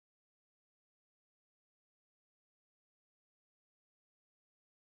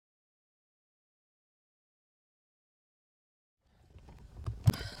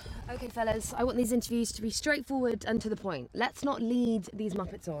Okay, fellas, I want these interviews to be straightforward and to the point. Let's not lead these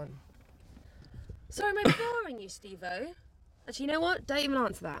Muppets on. Sorry, am I boring you, Steve-O? Actually, you know what? Don't even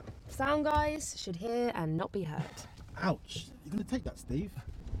answer that. Sound guys should hear and not be heard. Ouch. You're going to take that, Steve?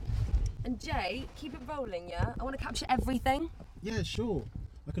 And Jay, keep it rolling, yeah? I want to capture everything. Yeah, sure.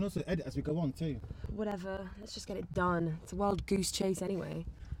 I can also edit as we go on, too. Whatever. Let's just get it done. It's a wild goose chase anyway.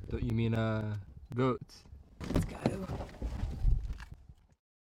 Don't you mean, goat? Let's go.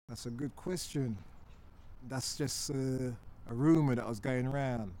 That's a good question. That's just a rumour that was going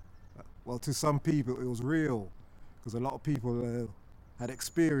around. Well, to some people it was real, because a lot of people had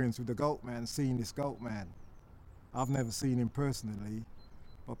experience with the Goatman, seeing this Goatman. I've never seen him personally,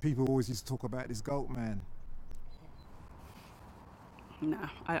 but people always used to talk about this Goatman. Nah,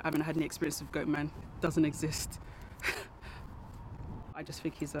 I haven't had any experience with Goatman. Doesn't exist. I just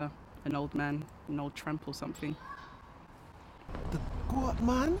think he's an old man, an old tramp or something. The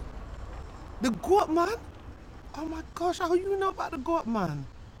Goatman? The Goatman? Oh my gosh, how you know about the Goatman?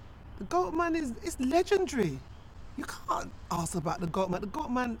 The Goatman is legendary. You can't ask about the Goatman. The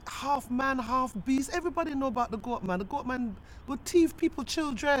Goatman, half man, half beast. Everybody know about the Goatman. The Goatman will thief people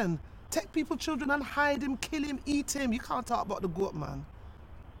children, take people children and hide him, kill him, eat him. You can't talk about the Goatman.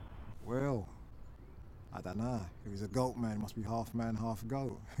 Well, I don't know. If he's a Goatman, he must be half man, half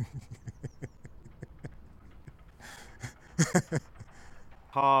goat.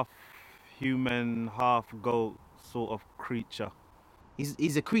 Half human, half goat sort of creature.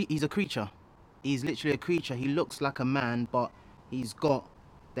 He's a creature. He's literally a creature. He looks like a man, but he's got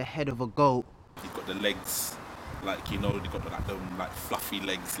the head of a goat. He's got the legs, like, you know, they've got like fluffy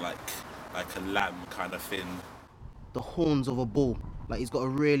legs, like a lamb kind of thing. The horns of a bull. Like, he's got a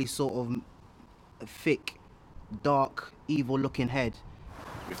really sort of thick, dark, evil-looking head.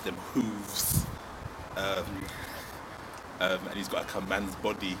 With them hooves. And he's got like a man's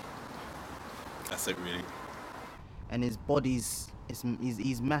body. That's it, really. And his body's,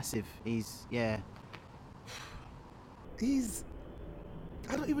 he's massive. Yeah.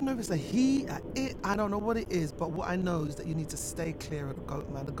 I don't even know if it's a he, a it, I don't know what it is, but what I know is that you need to stay clear of the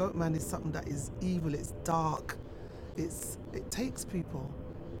Goatman. The Goatman is something that is evil, it's dark, it takes people.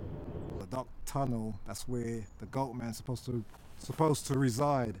 The dark tunnel, that's where the Goatman's supposed to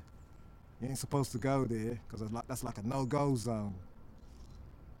reside. You ain't supposed to go there, because that's like a no-go zone.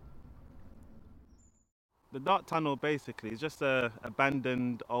 The dark tunnel basically is just a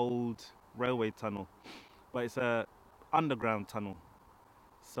abandoned old railway tunnel, but it's a underground tunnel.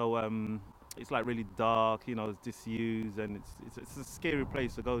 So it's like really dark, you know, it's disused, and it's a scary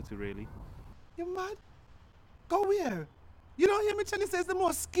place to go to, really. You mad? Go where? You don't hear me tell you it's the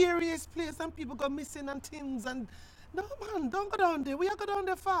most scariest place and people go missing and things and... No man, don't go down there. Where you go down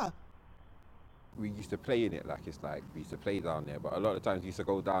there for? We used to play in it, we used to play down there, but a lot of times we used to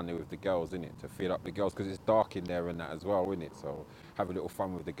go down there with the girls, innit, to fill up the girls, because it's dark in there and that as well, innit, so have a little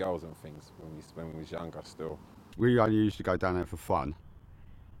fun with the girls and things when we was younger still. We only used to go down there for fun,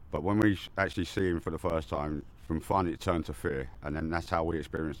 but when we actually see him for the first time, from fun it turned to fear, and then that's how we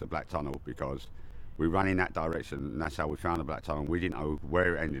experienced the Black Tunnel, because we ran in that direction, and that's how we found the Black Tunnel. We didn't know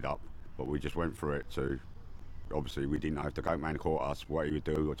where it ended up, but we just went through it to... Obviously, we didn't know if the Goatman caught us, what he would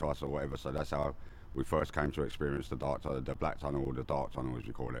do to us or whatever, so that's how we first came to experience the Black Tunnel, or the Dark Tunnel as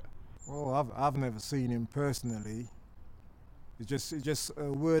we call it. Well, I've never seen him personally. It's just a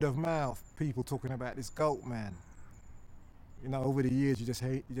word of mouth, people talking about this Goatman. You know, over the years, you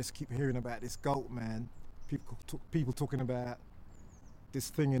just keep hearing about this Goatman. People talking about this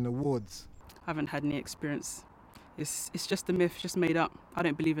thing in the woods. I haven't had any experience. It's just a myth, just made up. I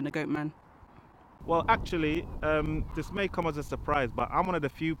don't believe in the Goatman. Well, actually, this may come as a surprise, but I'm one of the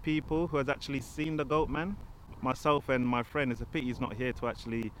few people who has actually seen the Goatman. Myself and my friend. It's a pity he's not here to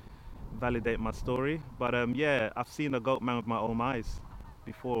actually validate my story. But yeah, I've seen the Goatman with my own eyes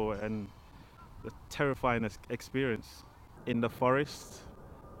before, and a terrifying experience. In the forest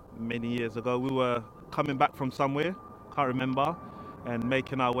many years ago, we were coming back from somewhere, can't remember, and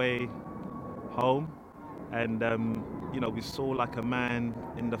making our way home. And you know, we saw like a man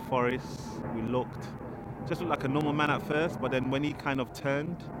in the forest. We just looked like a normal man at first, but then when he kind of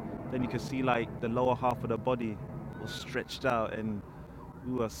turned, then you could see like the lower half of the body was stretched out, and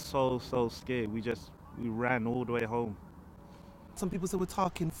we were so scared. We ran all the way home. Some people say we're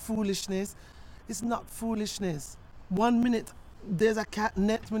talking foolishness. It's not foolishness. 1 minute there's a cat,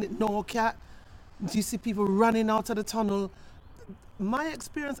 next minute no cat. You see people running out of the tunnel. My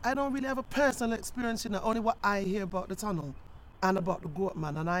experience, I don't really have a personal experience, you know, only what I hear about the tunnel and about the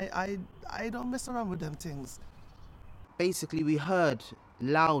Goatman, and I don't mess around with them things. Basically, we heard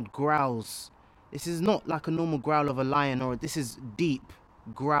loud growls. This is not like a normal growl of a lion, or this is deep.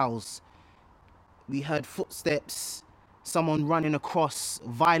 growls. We heard footsteps, someone running across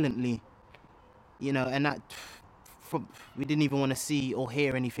violently, you know, and that we didn't even want to see or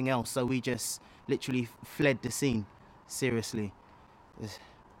hear anything else, so we just literally fled the scene. Seriously.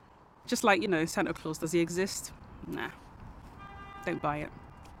 Just like, you know, Santa Claus, does he exist? Nah. Don't buy it.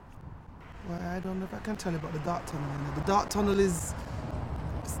 Well, I don't know if I can tell you about the dark tunnel. You know. The dark tunnel is...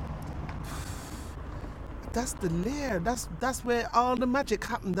 That's the lair. That's where all the magic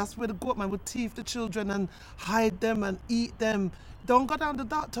happened. That's where the goatman would thief the children and hide them and eat them. Don't go down the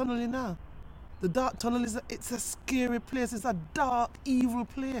dark tunnel, you know. The dark tunnel it's a scary place. It's a dark, evil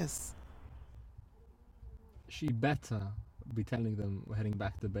place. She better be telling them we're heading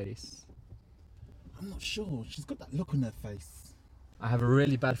back to base. I'm not sure. She's got that look on her face. I have a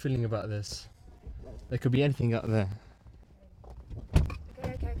really bad feeling about this. There could be anything out there.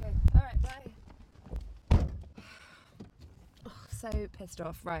 Okay. All right, bye. Oh, so pissed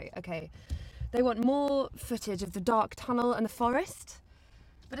off. Right, okay. They want more footage of the dark tunnel and the forest.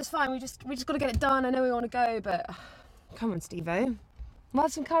 But it's fine, we just got to get it done. I know we want to go, but come on, Steve-O. We'll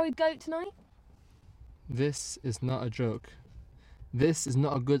have some curried goat tonight. This is not a joke. This is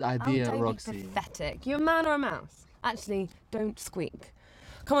not a good idea, don't Roxy. be pathetic. You a man or a mouse? Actually, don't squeak.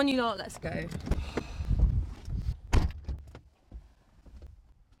 Come on, you lot, let's go.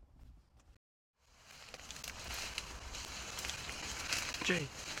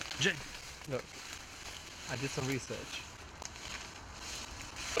 Jay, look, I did some research.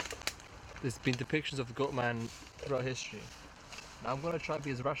 There's been depictions of the Goatman throughout history. Now I'm gonna try to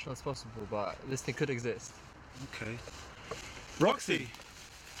be as rational as possible, but this thing could exist. Okay. Roxy,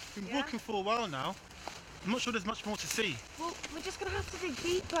 been walking for a while now. I'm not sure there's much more to see. Well, we're just gonna have to dig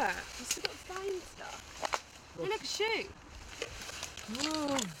deeper. We've still got to find stuff. Hey, look, a shoe.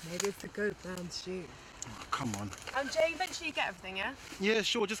 Oh, maybe it's the Goatman's shoe. Oh, come on. Jay, eventually you get everything, yeah? Yeah,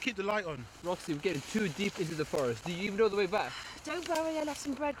 sure, just keep the light on. Roxy, we're getting too deep into the forest. Do you even know the way back? Don't worry, I left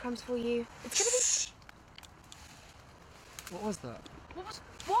some breadcrumbs for you. It's What was that? gonna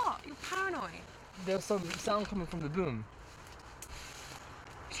be... What? You're paranoid. There was some sound coming from the boom.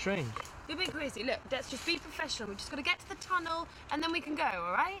 Strange. You're being crazy. Look, let's just be professional. We just gotta get to the tunnel and then we can go,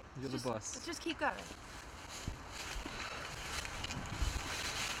 alright? You're the boss. Let's just keep going.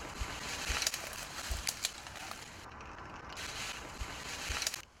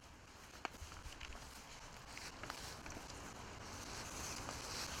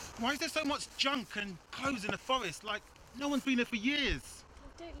 Why is there so much junk and clothes in the forest? Like, no one's been here for years.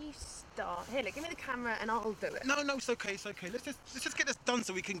 Don't you start. Here, look, give me the camera and I'll do it. No, it's okay. Let's just get this done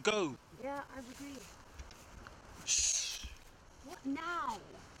so we can go. Yeah, I agree. Shh. What now?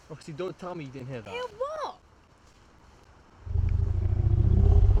 Roxy, don't tell me you didn't hear that. Hear what?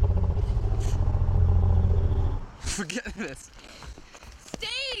 Forget this.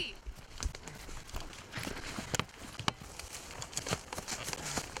 Steve!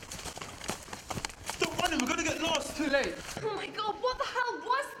 Stop running, we're gonna get lost. Too late. Oh my god, what the hell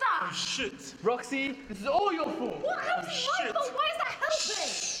was that? Oh, shit. Roxy, this is all your fault. What happened? shit. Michael, why is that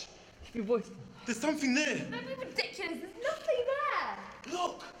helping? Keep your voice down. There's something there. Don't be ridiculous, there's nothing there.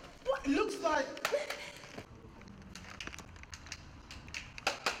 Look. What? It looks like...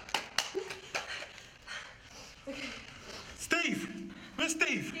 Steve! Where's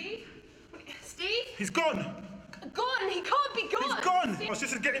Steve? Steve? He's gone. Gone? He can't be gone. He's gone. Steve, Oh,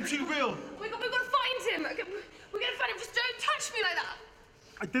 this is getting too real. we've got to find him. Okay, we're going to find him. Just don't touch me like that.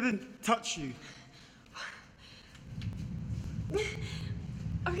 I didn't touch you.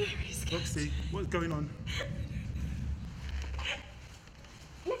 I'm getting really scared. Roxy, what's going on?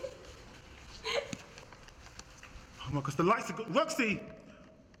 Oh my gosh, the lights are good. Roxy!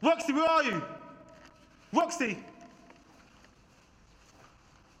 Roxy, where are you? Roxy!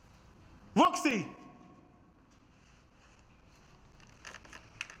 Roxy!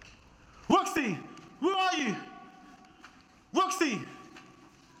 Roxy! Where are you? Roxy!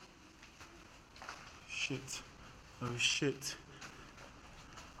 Shit. Oh shit.